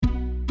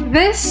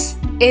This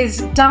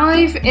is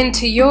Dive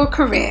Into Your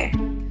Career,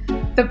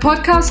 the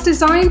podcast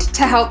designed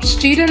to help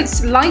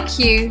students like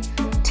you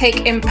take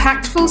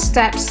impactful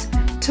steps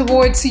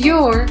towards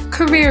your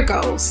career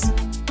goals.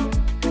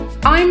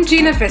 I'm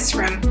Gina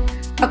Visram,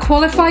 a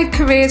qualified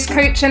careers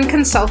coach and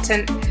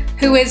consultant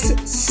who is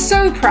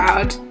so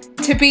proud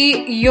to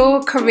be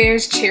your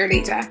careers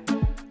cheerleader.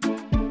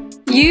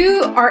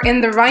 You are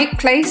in the right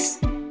place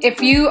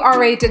if you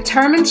are a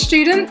determined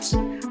student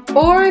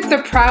or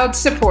the proud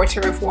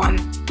supporter of one.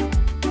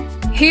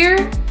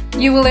 Here,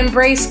 you will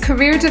embrace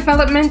career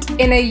development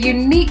in a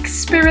unique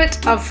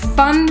spirit of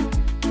fun,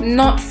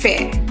 not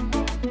fear.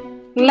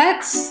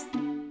 Let's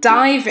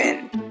dive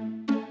in.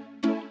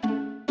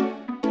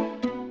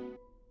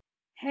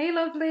 Hey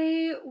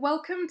lovely,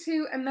 welcome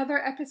to another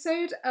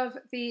episode of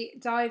the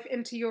Dive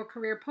Into Your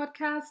Career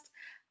podcast.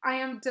 I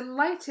am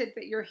delighted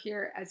that you're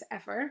here as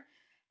ever.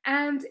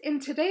 And in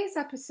today's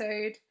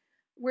episode,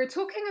 we're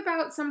talking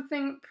about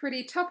something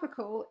pretty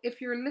topical if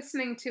you're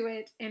listening to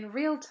it in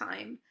real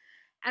time,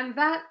 and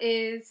that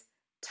is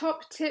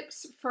top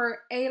tips for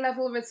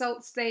A-Level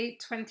Results Day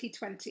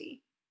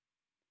 2020.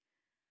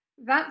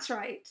 That's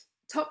right,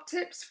 top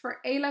tips for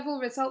A-Level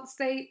Results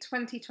Day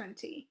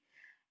 2020.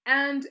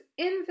 And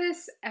in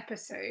this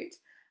episode,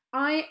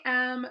 I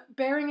am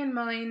bearing in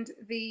mind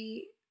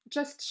the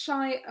just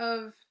shy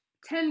of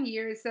 10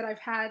 years that I've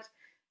had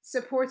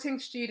supporting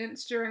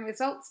students during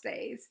results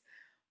days,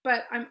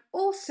 but I'm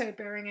also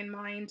bearing in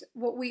mind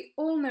what we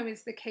all know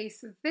is the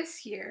case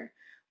this year,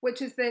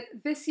 which is that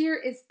this year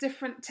is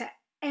different to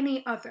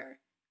any other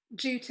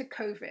due to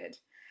COVID,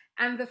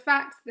 and the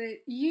fact that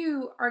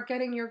you are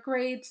getting your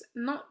grades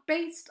not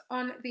based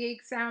on the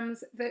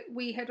exams that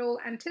we had all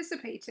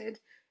anticipated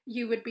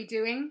you would be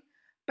doing,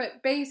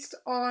 but based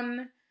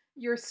on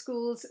your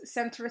school's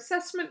centre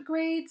assessment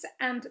grades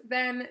and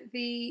then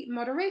the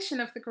moderation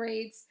of the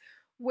grades,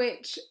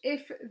 which,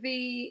 if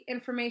the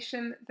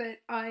information that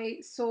I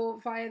saw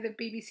via the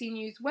BBC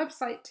News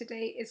website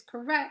today is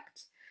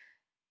correct,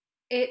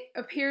 it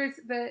appears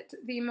that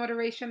the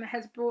moderation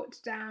has brought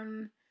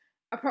down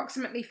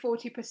approximately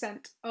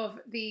 40% of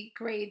the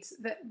grades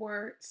that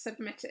were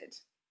submitted.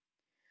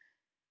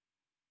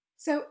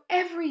 So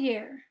every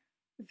year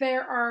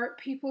there are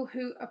people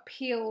who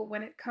appeal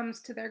when it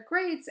comes to their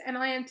grades, and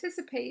I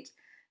anticipate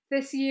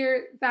this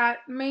year that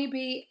may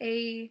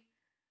be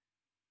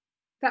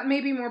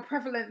more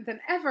prevalent than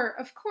ever,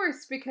 of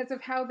course, because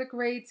of how the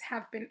grades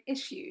have been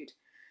issued.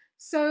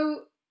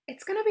 So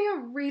it's going to be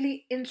a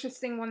really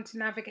interesting one to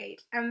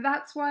navigate, and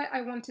that's why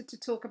I wanted to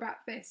talk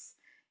about this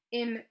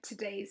in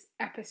today's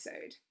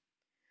episode.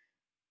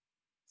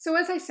 So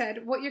as I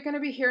said, what you're going to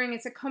be hearing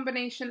is a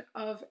combination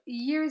of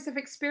years of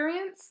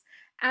experience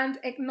and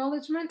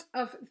acknowledgement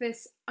of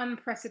this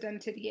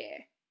unprecedented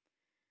year.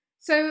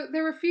 So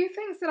there are a few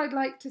things that I'd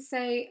like to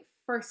say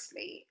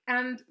firstly,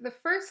 and the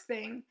first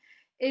thing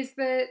is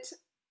that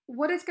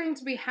what is going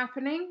to be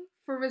happening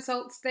for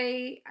Results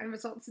Day and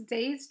Results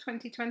Days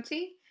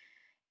 2020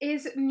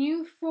 is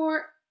new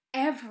for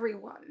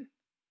everyone.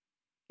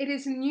 It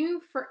is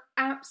new for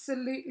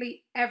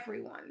absolutely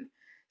everyone.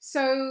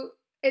 So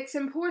it's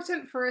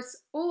important for us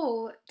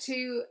all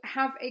to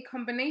have a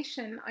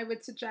combination, I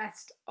would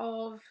suggest,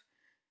 of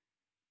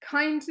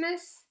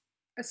kindness,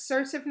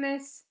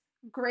 assertiveness,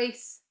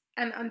 grace,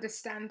 and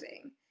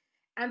understanding,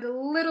 and a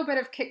little bit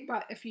of kick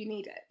butt if you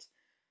need it.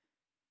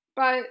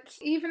 But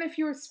even if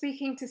you're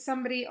speaking to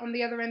somebody on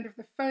the other end of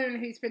the phone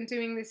who's been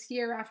doing this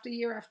year after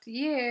year after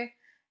year,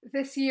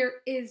 this year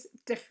is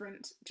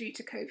different due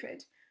to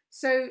COVID.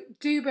 So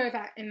do bear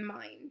that in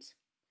mind.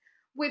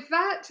 With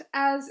that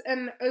as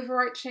an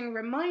overarching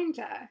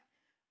reminder,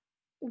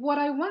 what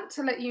I want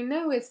to let you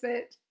know is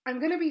that I'm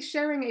going to be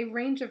sharing a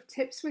range of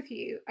tips with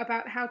you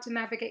about how to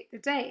navigate the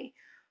day,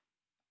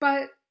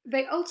 but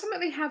they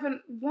ultimately have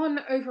one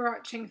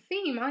overarching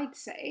theme, I'd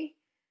say,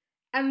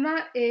 and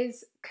that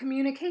is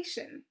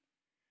communication.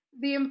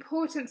 The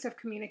importance of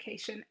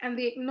communication and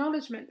the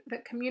acknowledgement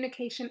that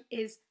communication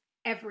is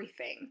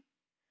everything.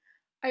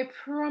 I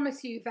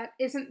promise you that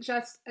isn't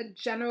just a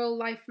general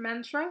life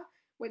mantra,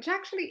 which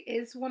actually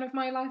is one of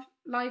my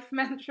life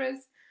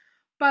mantras,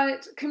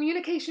 but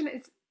communication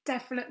is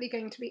definitely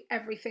going to be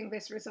everything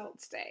this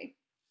results day.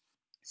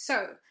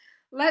 So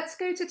let's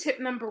go to tip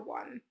number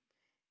one.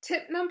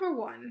 Tip number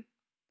one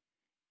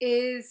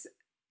is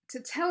to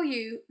tell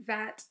you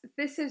that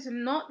this is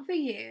not the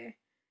year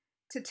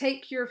to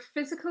take your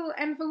physical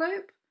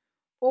envelope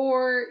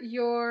or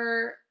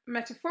your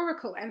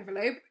metaphorical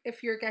envelope,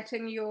 if you're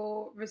getting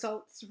your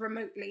results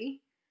remotely,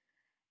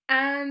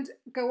 and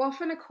go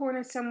off in a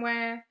corner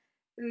somewhere,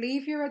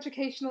 leave your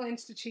educational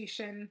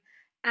institution,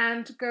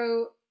 and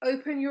go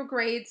open your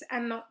grades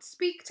and not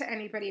speak to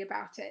anybody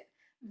about it.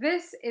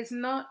 This is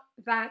not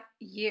that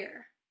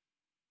year.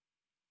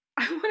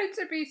 I wanted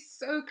to be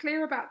so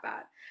clear about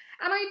that.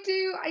 And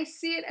I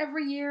see it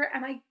every year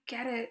and I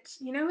get it.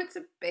 You know, it's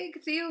a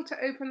big deal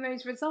to open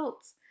those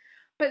results.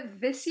 But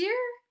this year,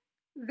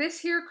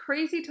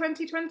 crazy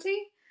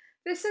 2020,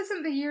 this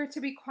isn't the year to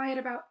be quiet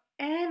about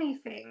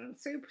anything.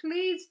 So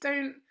please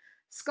don't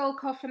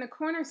skulk off in a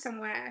corner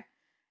somewhere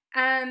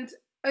and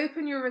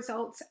open your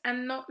results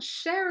and not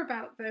share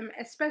about them,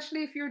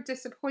 especially if you're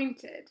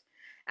disappointed,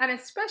 and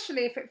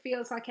especially if it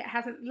feels like it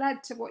hasn't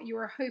led to what you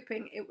were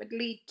hoping it would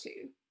lead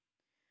to.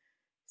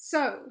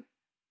 So,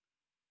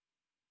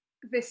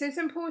 this is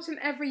important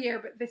every year,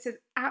 but this is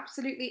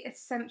absolutely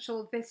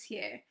essential this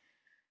year.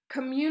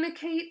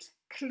 Communicate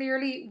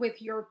clearly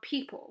with your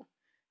people.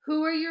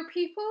 Who are your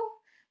people?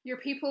 Your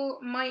people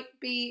might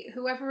be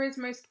whoever is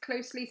most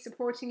closely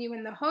supporting you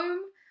in the home,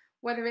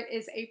 whether it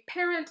is a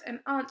parent,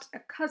 an aunt, a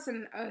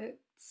cousin, a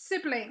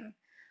sibling,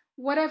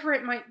 whatever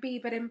it might be.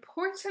 But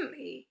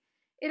importantly,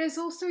 it is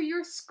also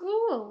your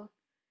school.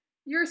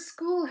 Your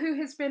school who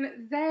has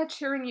been there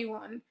cheering you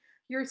on.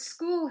 Your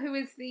school who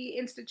is the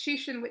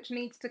institution which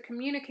needs to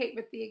communicate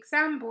with the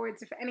exam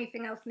boards if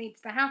anything else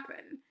needs to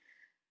happen.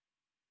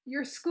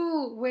 Your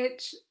school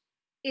which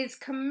is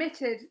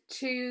committed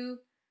to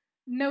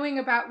knowing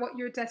about what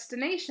your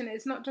destination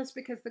is, not just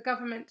because the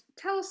government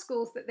tells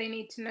schools that they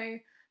need to know,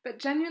 but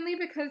genuinely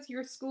because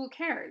your school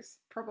cares,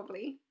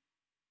 probably.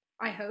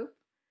 I hope.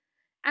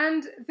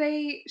 And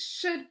they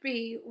should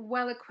be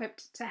well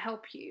equipped to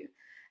help you.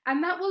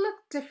 And that will look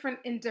different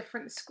in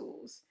different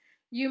schools.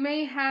 You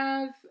may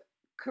have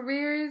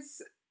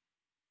careers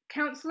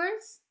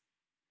counselors.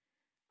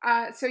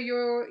 So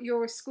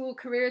your school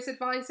careers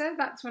advisor,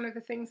 that's one of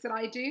the things that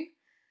I do.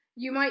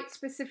 You might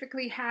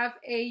specifically have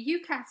a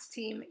UCAS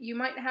team. You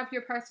might have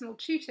your personal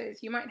tutors.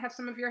 You might have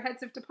some of your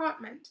heads of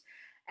department.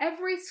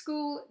 Every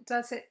school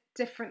does it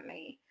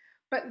differently,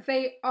 but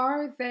they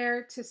are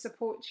there to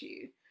support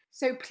you.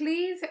 So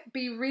please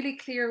be really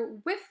clear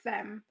with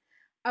them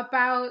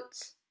about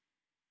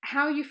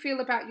how you feel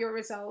about your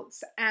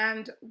results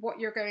and what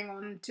you're going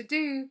on to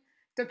do,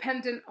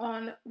 dependent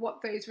on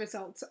what those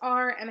results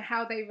are and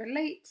how they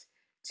relate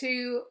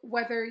to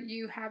whether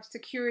you have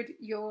secured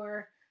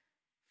your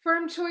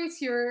firm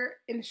choice, your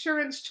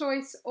insurance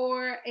choice,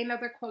 or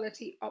another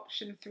quality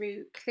option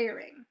through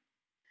clearing.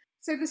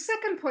 So the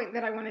second point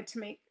that I wanted to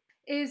make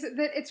is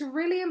that it's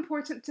really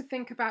important to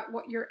think about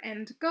what your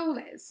end goal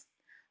is.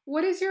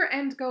 What is your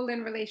end goal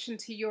in relation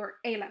to your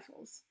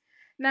A-levels?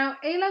 Now,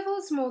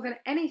 A-levels, more than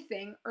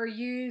anything, are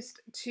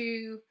used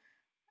to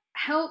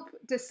help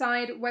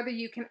decide whether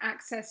you can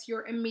access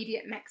your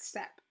immediate next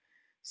step.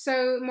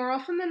 So more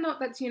often than not,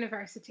 that's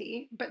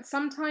university, but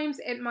sometimes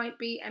it might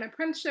be an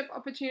apprenticeship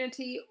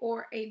opportunity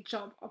or a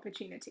job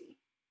opportunity.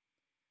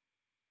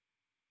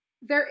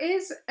 There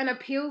is an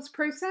appeals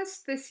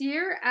process this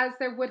year, as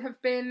there would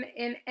have been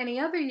in any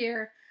other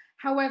year.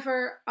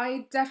 However,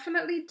 I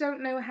definitely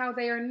don't know how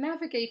they are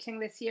navigating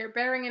this year,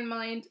 bearing in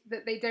mind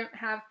that they don't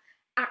have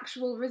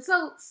actual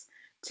results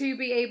to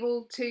be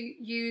able to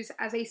use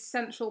as a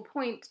central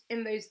point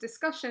in those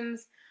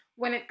discussions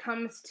when it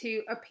comes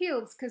to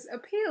appeals, because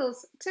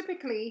appeals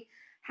typically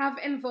have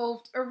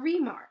involved a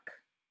remark,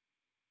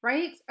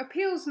 right?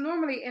 Appeals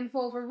normally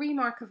involve a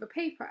remark of a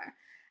paper,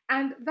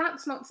 and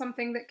that's not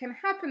something that can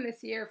happen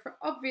this year for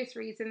obvious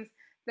reasons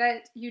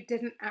that you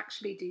didn't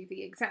actually do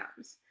the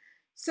exams.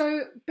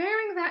 So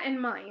bearing that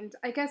in mind,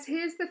 I guess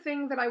here's the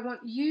thing that I want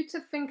you to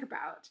think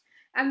about,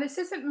 and this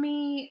isn't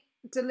me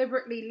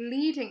deliberately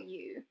leading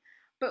you,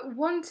 but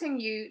wanting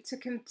you to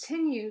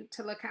continue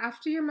to look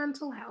after your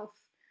mental health,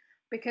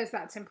 because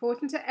that's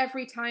important to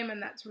every time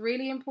and that's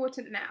really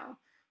important now,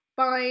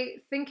 by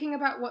thinking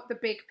about what the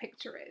big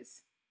picture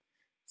is.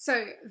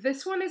 So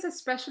this one is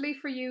especially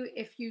for you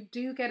if you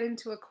do get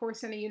into a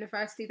course in a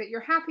university that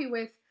you're happy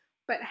with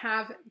but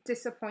have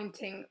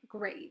disappointing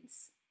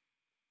grades.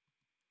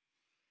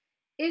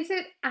 Is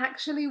it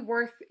actually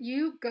worth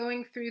you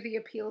going through the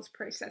appeals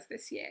process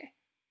this year?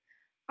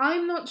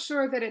 I'm not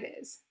sure that it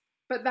is,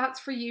 but that's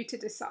for you to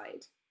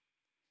decide.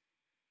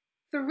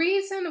 The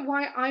reason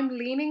why I'm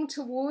leaning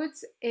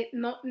towards it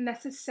not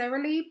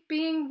necessarily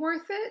being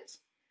worth it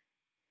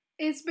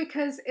is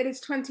because it is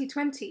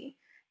 2020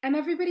 and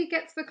everybody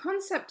gets the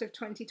concept of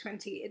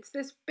 2020. It's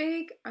this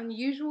big,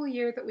 unusual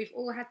year that we've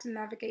all had to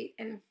navigate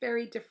in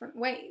very different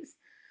ways.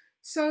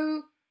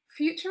 So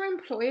future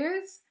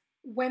employers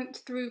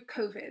went through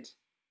COVID,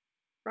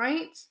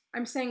 right?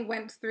 I'm saying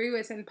went through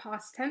as in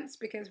past tense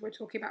because we're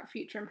talking about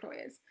future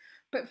employers.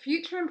 But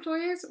future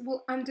employers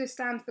will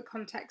understand the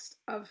context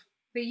of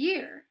the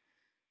year.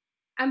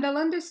 And they'll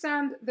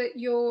understand that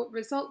your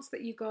results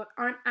that you got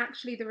aren't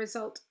actually the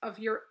result of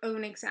your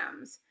own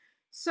exams.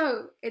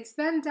 So it's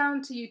then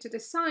down to you to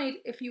decide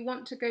if you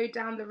want to go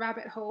down the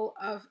rabbit hole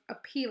of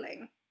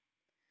appealing.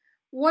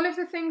 One of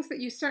the things that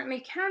you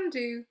certainly can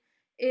do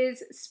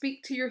is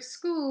speak to your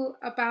school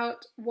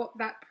about what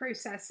that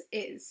process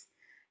is.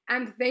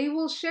 And they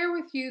will share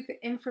with you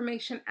the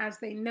information as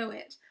they know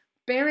it,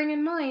 bearing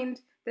in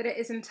mind that it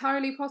is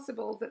entirely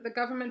possible that the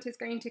government is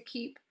going to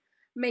keep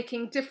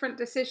making different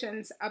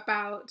decisions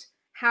about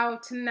how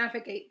to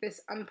navigate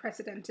this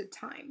unprecedented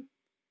time.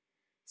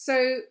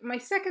 So my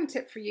second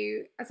tip for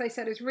you, as I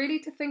said, is really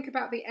to think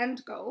about the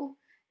end goal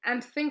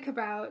and think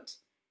about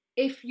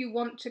if you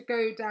want to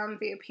go down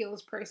the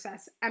appeals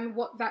process and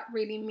what that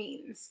really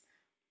means,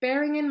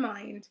 bearing in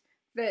mind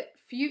that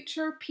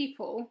future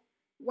people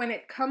when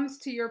it comes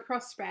to your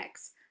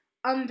prospects,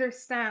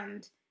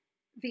 understand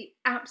the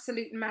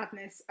absolute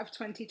madness of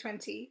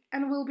 2020,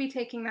 and we'll be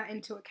taking that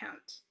into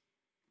account.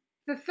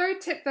 The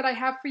third tip that I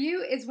have for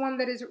you is one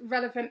that is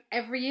relevant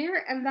every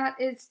year, and that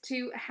is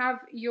to have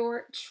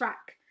your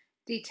track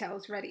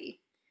details ready,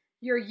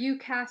 your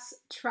UCAS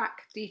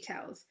track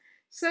details,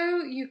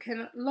 so you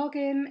can log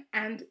in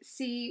and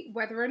see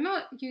whether or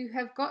not you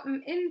have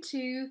gotten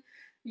into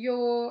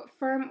your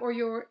firm or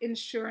your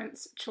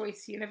insurance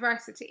choice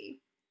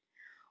university.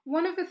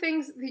 One of the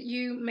things that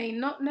you may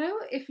not know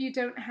if you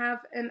don't have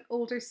an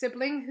older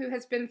sibling who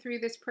has been through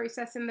this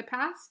process in the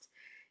past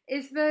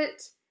is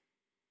that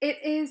it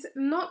is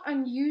not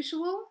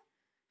unusual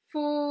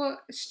for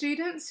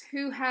students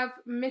who have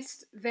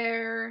missed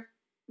their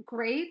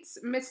grades,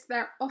 missed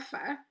their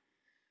offer,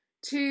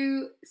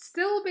 to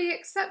still be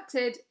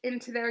accepted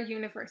into their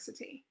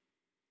university.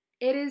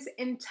 It is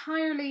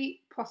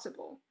entirely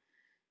possible.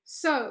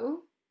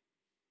 So,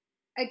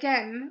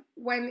 again,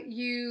 when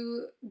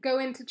you go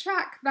into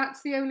track,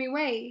 that's the only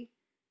way,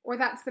 or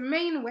that's the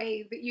main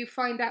way that you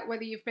find out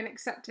whether you've been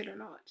accepted or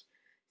not.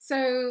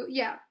 So,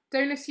 yeah,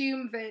 don't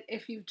assume that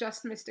if you've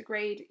just missed a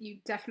grade, you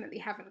definitely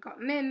haven't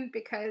gotten in,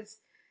 because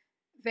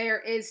there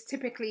is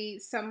typically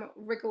some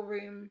wriggle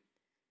room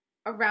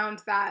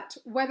around that,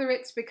 whether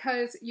it's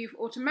because you've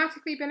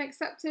automatically been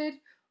accepted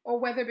or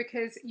whether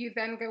because you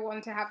then go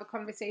on to have a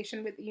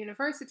conversation with the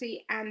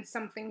university and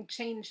something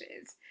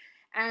changes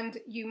and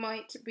you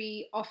might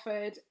be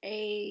offered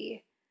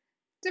a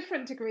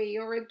different degree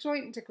or a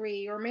joint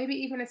degree or maybe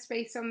even a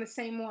space on the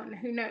same one,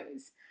 who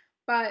knows.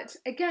 But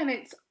again,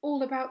 it's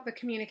all about the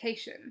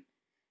communication,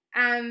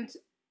 and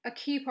a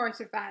key part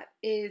of that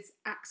is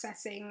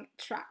accessing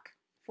track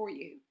for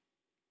you.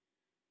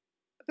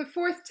 The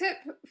fourth tip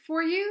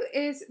for you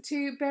is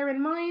to bear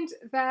in mind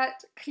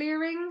that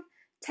clearing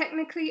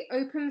technically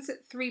opens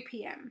at 3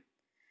 p.m.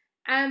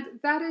 And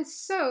that is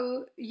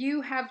so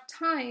you have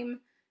time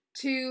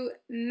to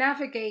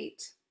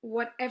navigate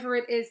whatever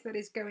it is that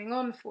is going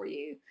on for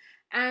you.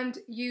 And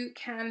you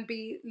can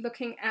be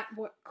looking at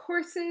what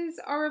courses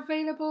are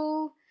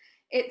available.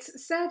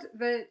 It's said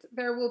that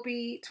there will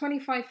be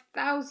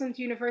 25,000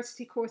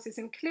 university courses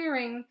in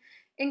clearing,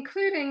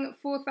 including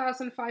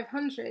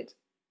 4,500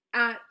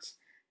 at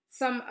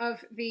some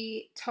of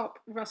the top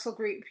Russell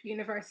Group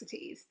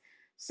universities.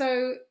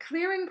 So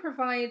clearing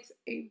provides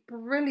a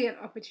brilliant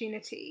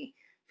opportunity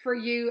for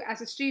you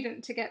as a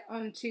student to get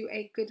onto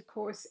a good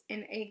course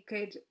in a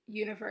good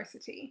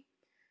university.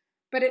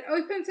 But it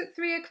opens at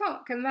 3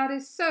 o'clock, and that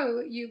is so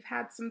you've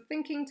had some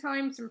thinking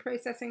time, some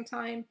processing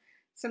time,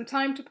 some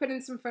time to put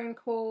in some phone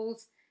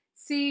calls,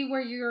 see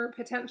where you're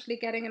potentially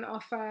getting an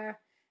offer,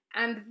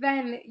 and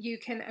then you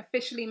can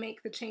officially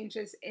make the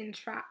changes in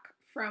track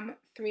from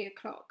 3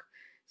 o'clock.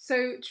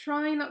 So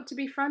try not to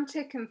be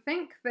frantic and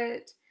think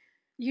that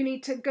you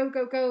need to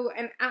go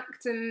and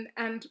act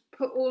and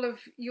put all of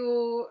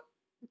your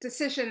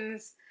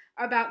decisions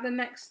about the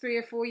next 3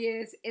 or 4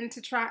 years into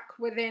track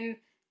within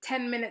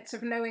 10 minutes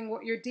of knowing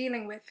what you're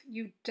dealing with.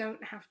 You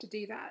don't have to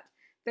do that.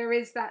 There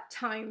is that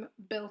time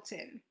built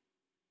in.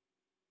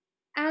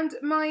 And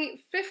my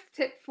fifth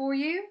tip for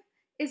you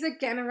is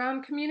again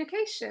around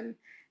communication.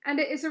 And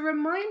it is a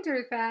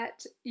reminder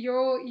that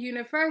your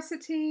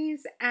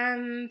universities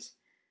and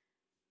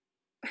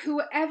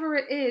whoever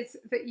it is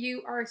that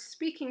you are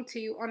speaking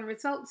to on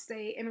results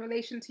day in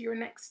relation to your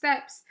next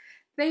steps,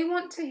 they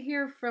want to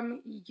hear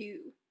from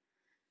you.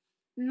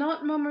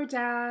 Not mum or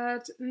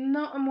dad,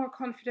 not a more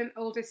confident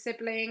older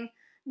sibling,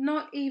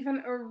 not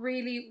even a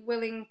really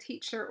willing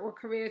teacher or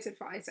careers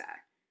advisor.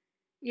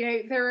 You know,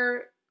 there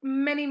are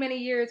many, many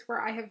years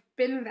where I have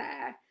been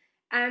there,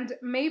 and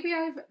maybe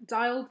I've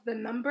dialed the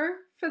number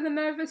for the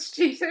nervous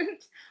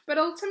student, but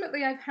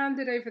ultimately I've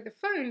handed over the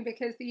phone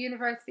because the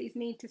universities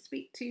need to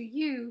speak to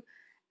you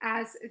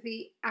as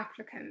the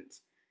applicant.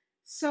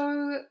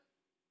 So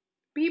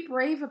be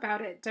brave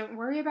about it. Don't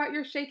worry about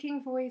your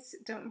shaking voice.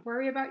 Don't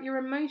worry about your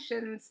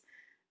emotions.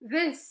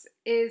 This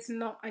is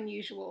not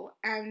unusual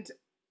and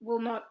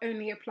will not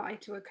only apply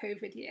to a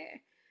COVID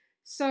year.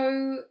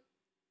 So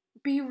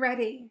be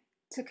ready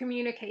to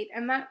communicate.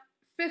 And that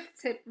fifth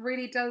tip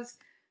really does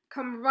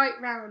come right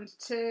round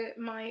to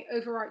my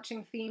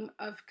overarching theme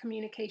of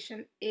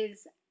communication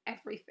is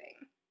everything.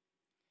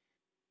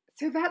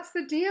 So that's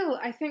the deal.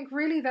 I think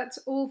really that's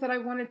all that I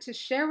wanted to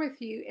share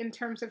with you in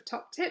terms of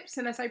top tips.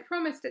 And as I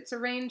promised, it's a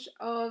range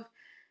of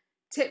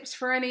tips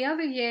for any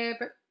other year,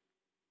 but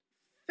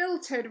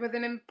filtered with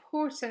an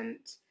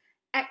important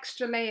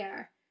extra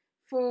layer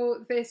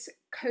for this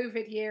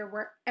COVID year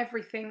where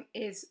everything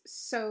is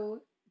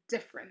so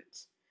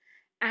different.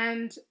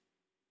 And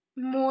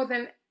more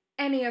than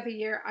any other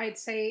year, I'd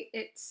say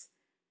it's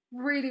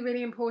really,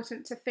 really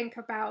important to think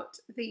about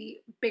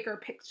the bigger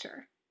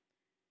picture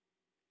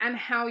and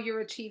how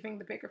you're achieving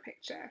the bigger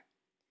picture.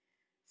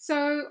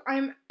 So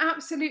I'm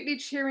absolutely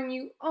cheering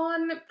you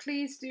on.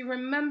 Please do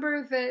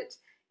remember that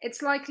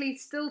it's likely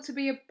still to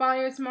be a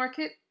buyer's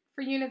market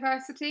for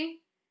university,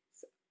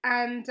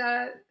 and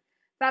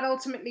that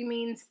ultimately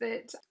means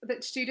that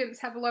students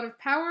have a lot of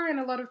power and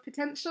a lot of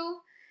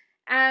potential,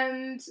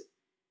 And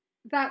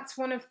that's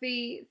one of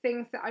the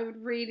things that I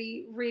would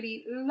really,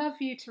 really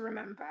love you to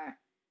remember.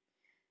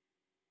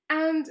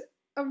 And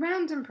a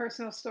random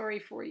personal story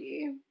for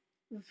you,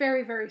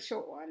 very, very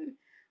short one,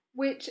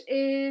 which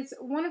is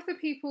one of the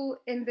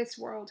people in this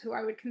world who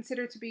I would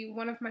consider to be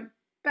one of my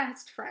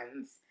best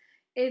friends,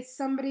 is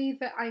somebody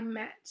that I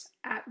met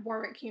at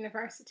Warwick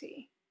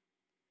University.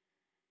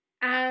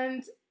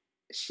 And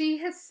she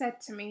has said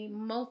to me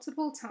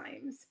multiple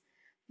times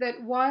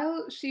that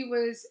while she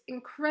was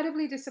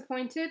incredibly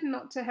disappointed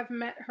not to have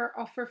met her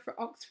offer for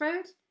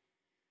Oxford,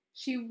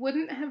 she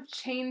wouldn't have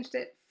changed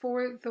it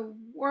for the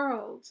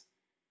world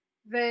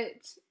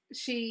that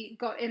she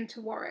got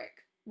into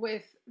Warwick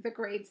with the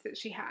grades that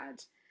she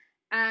had.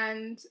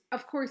 And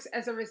of course,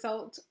 as a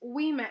result,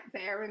 we met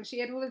there, and she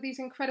had all of these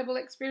incredible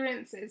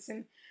experiences,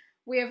 and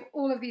we have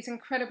all of these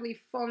incredibly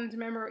fond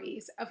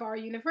memories of our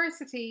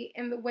university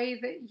in the way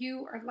that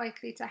you are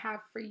likely to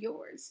have for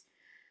yours.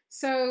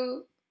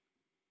 So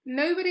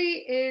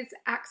nobody is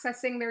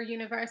accessing their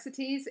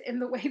universities in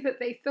the way that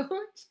they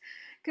thought,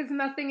 because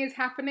nothing is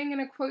happening in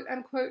a quote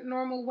unquote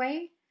normal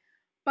way.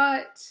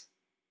 But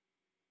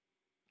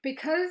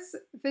because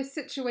this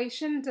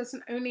situation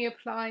doesn't only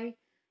apply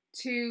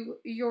to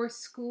your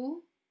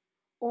school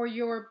or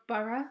your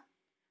borough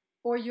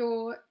or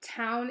your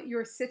town,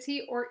 your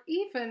city, or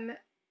even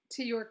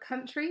to your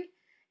country,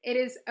 it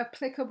is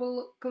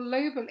applicable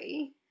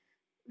globally.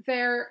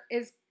 There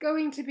is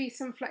going to be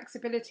some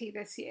flexibility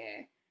this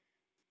year.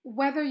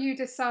 Whether you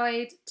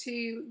decide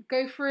to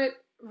go for it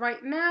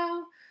right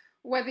now,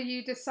 whether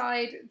you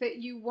decide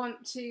that you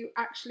want to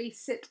actually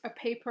sit a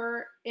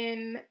paper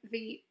in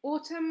the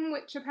autumn,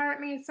 which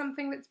apparently is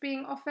something that's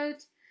being offered,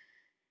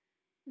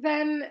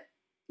 then,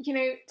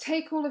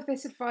 take all of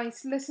this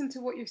advice, listen to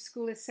what your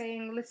school is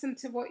saying, listen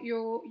to what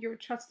your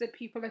trusted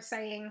people are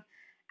saying,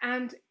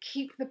 and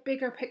keep the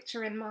bigger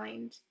picture in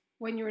mind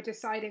when you're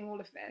deciding all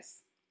of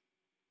this.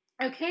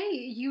 Okay,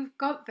 you've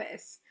got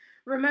this.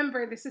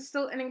 Remember, this is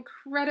still an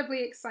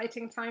incredibly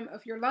exciting time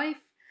of your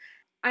life.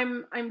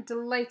 I'm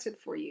delighted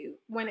for you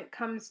when it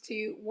comes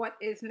to what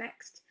is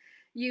next.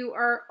 You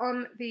are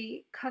on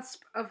the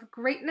cusp of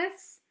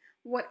greatness,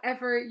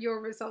 whatever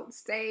your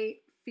results day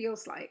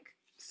feels like.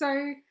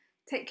 So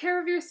take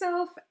care of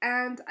yourself,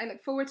 and I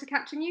look forward to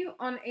catching you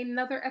on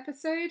another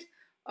episode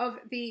of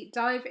the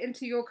Dive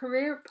Into Your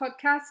Career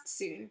podcast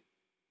soon.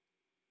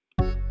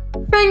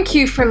 Thank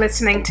you for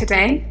listening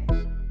today.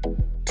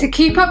 To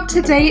keep up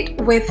to date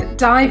with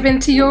Dive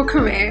Into Your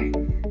Career,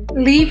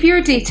 leave your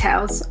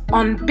details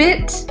on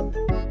bit.ly/dive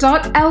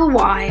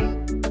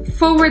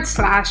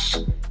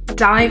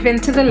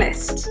into the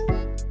list.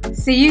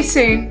 See you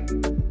soon.